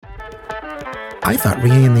I thought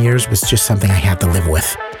ringing in the ears was just something I had to live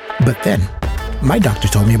with. But then, my doctor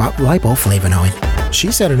told me about LipoFlavanoid.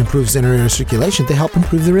 She said it improves inner ear circulation to help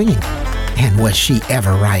improve the ringing. And was she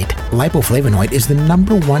ever right? LipoFlavanoid is the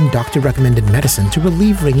 #1 doctor-recommended medicine to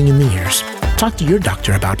relieve ringing in the ears. Talk to your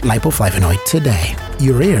doctor about LipoFlavanoid today.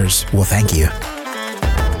 Your ears will thank you.